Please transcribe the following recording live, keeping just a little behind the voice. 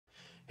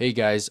Hey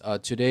guys,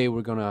 today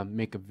we're gonna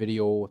make a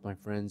video with my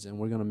friends, and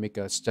we're gonna make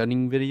a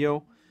stunning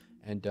video.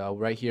 And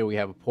right here we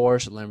have a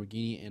Porsche, a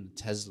Lamborghini, and a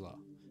Tesla.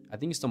 I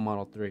think it's the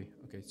Model 3.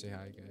 Okay, say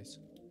hi, guys.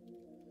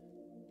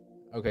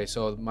 Okay,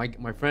 so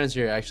my friends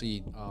here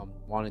actually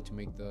wanted to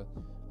make the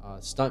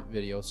stunt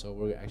video, so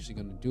we're actually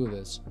gonna do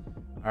this.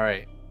 All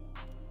right,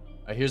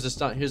 here's the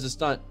stunt. Here's the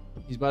stunt.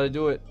 He's about to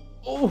do it.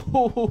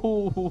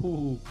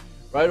 Oh,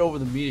 right over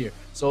the meteor.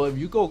 So if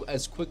you go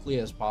as quickly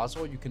as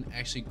possible, you can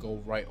actually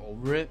go right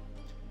over it.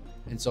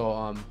 And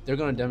so they're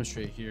gonna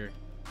demonstrate here,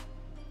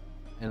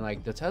 and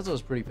like the Tesla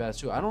is pretty fast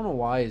too. I don't know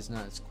why it's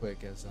not as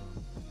quick as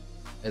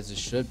it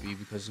should be,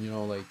 because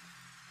like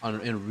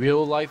in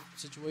real life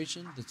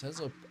situation, the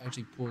Tesla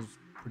actually pulls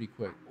pretty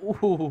quick.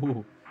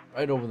 Ooh,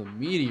 right over the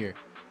meteor.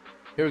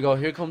 Here we go.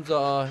 Here comes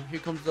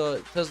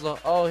the Tesla.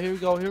 Oh, here we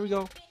go. Here we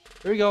go.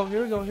 Here we go.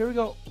 Here we go. Here we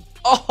go.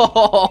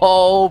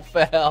 Oh,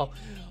 fell.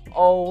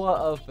 Oh, what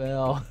a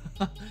fail.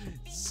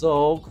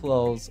 So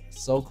close,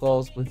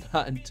 but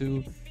not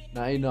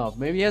enough.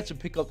 Maybe he has to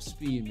pick up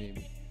speed,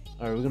 maybe.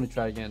 All right, we're gonna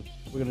try again.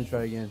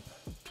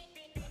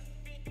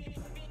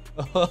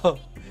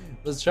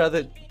 Let's try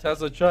the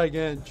Tesla. Try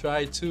again.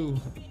 Try two.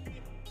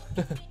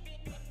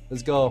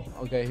 Let's go.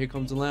 Okay, here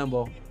comes the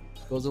Lambo.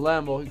 Here goes the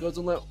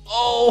Lambo.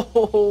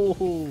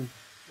 Oh,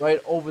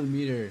 right over the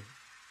meter.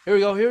 Here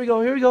we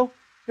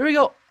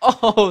go.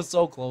 Oh,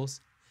 so close.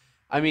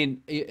 I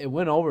mean, it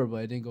went over,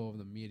 but it didn't go over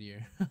the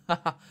meteor.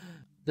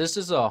 This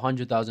is a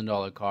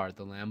 $100,000 car,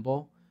 the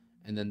Lambo.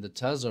 And then the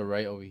Tesla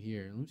right over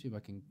here. Let me see if I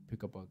can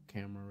pick up a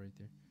camera right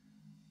there.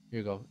 Here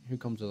you go. Here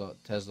comes the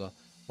Tesla.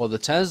 Well, the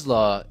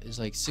Tesla is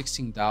like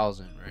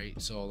 16,000, right?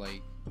 So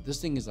like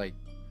this thing is like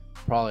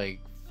probably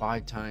like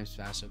 5 times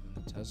faster than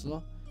the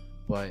Tesla,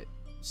 but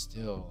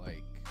still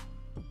like,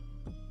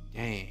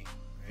 dang,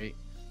 right?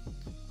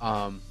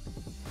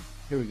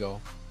 Here we go.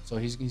 So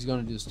he's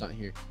gonna do the stunt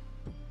here.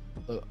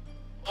 Look.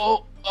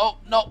 Oh,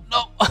 no.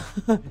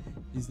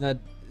 It's not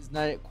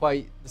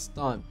quite the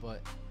stunt,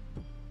 but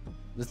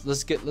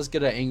let's get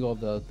an angle of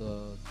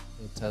the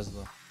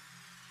Tesla.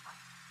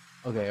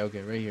 Okay,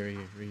 right here.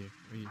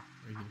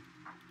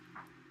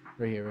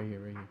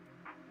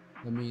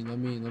 Let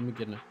me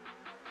get in.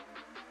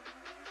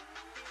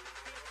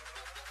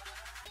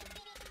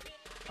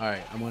 All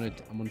right, I'm gonna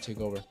take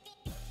over.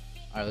 All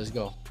right, let's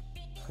go.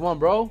 Come on,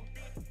 bro.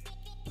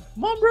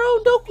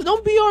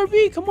 Don't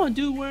BRB. Come on,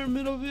 dude. We're in the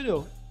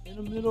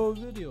middle of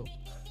video.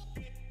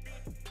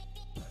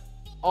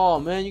 Oh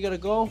man, you gotta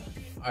go. All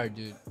right,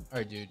 dude.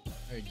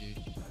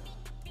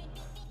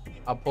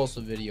 I'll post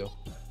a video.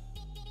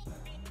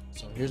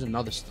 So here's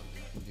another stuff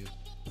you can do.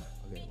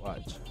 Okay,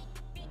 watch.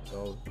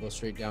 So go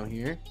straight down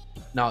here.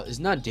 Now it's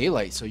not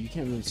daylight, so you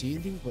can't really see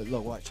anything. But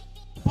look, watch.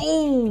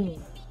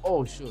 Boom!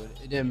 Oh shoot,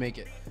 it didn't make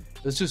it.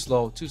 It's too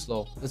slow.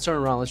 Let's turn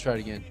around. Let's try it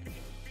again.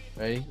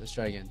 Ready? Let's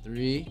try again.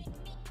 3. All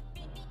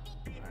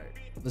right.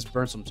 Let's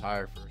burn some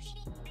tire first.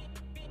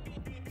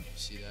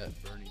 See that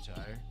burning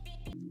tire?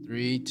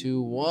 3,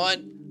 2,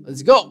 1.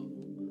 Let's go.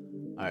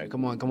 All right,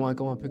 come on.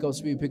 Pick up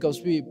speed.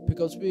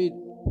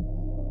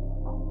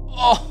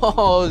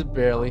 Oh,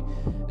 barely.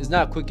 It's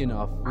not quick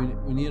enough.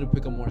 We need to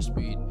pick up more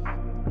speed.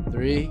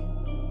 3.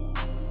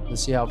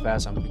 Let's see how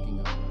fast I'm picking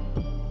up.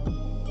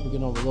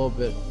 Picking up a little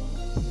bit.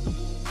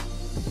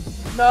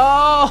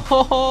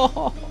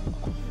 No!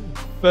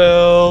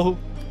 Fail.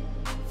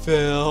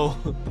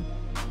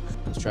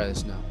 Let's try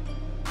this now.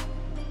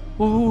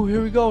 Oh,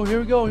 here we go.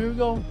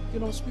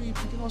 Picking up speed.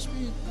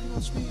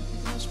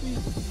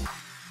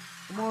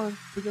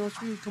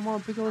 Come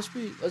on, picking up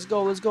speed. Let's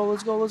go.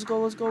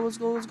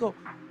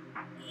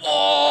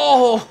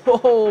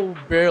 Oh,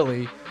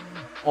 barely.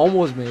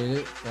 Almost made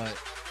it, but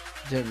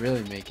didn't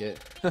really make it.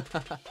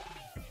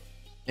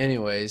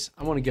 Anyways,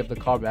 I want to give the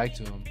car back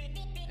to him.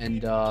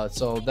 And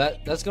so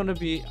that's gonna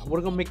be,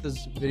 we're gonna make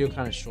this video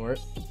kind of short,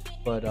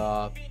 but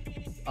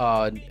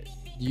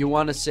you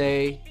want to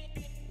say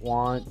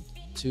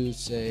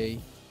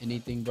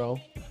anything, bro,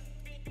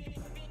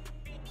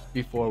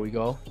 before we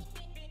go?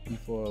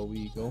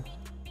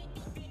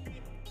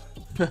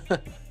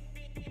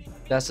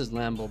 That's his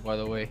Lambo, by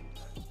the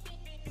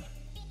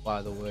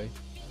way.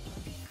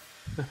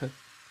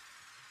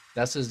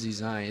 That's his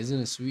design. Isn't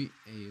it sweet?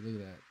 Hey, look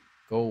at that.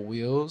 Gold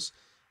wheels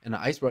and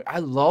an iceberg. I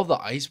love the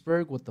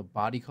iceberg with the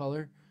body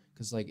color,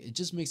 because like it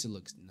just makes it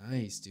look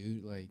nice,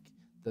 dude. Like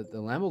the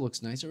Lambo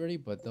looks nice already,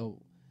 but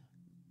though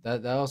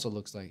that also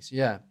looks nice.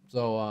 Yeah,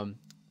 so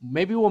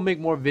maybe we'll make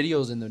more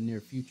videos in the near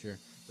future.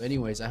 But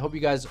anyways, I hope you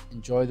guys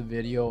enjoy the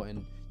video,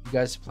 and you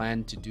guys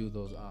plan to do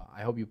those.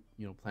 I hope you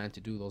plan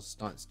to do those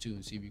stunts too,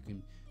 and see if you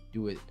can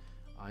do it.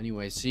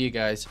 Anyway, see you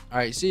guys. All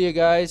right, see you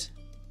guys.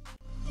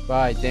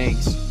 Bye.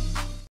 Thanks.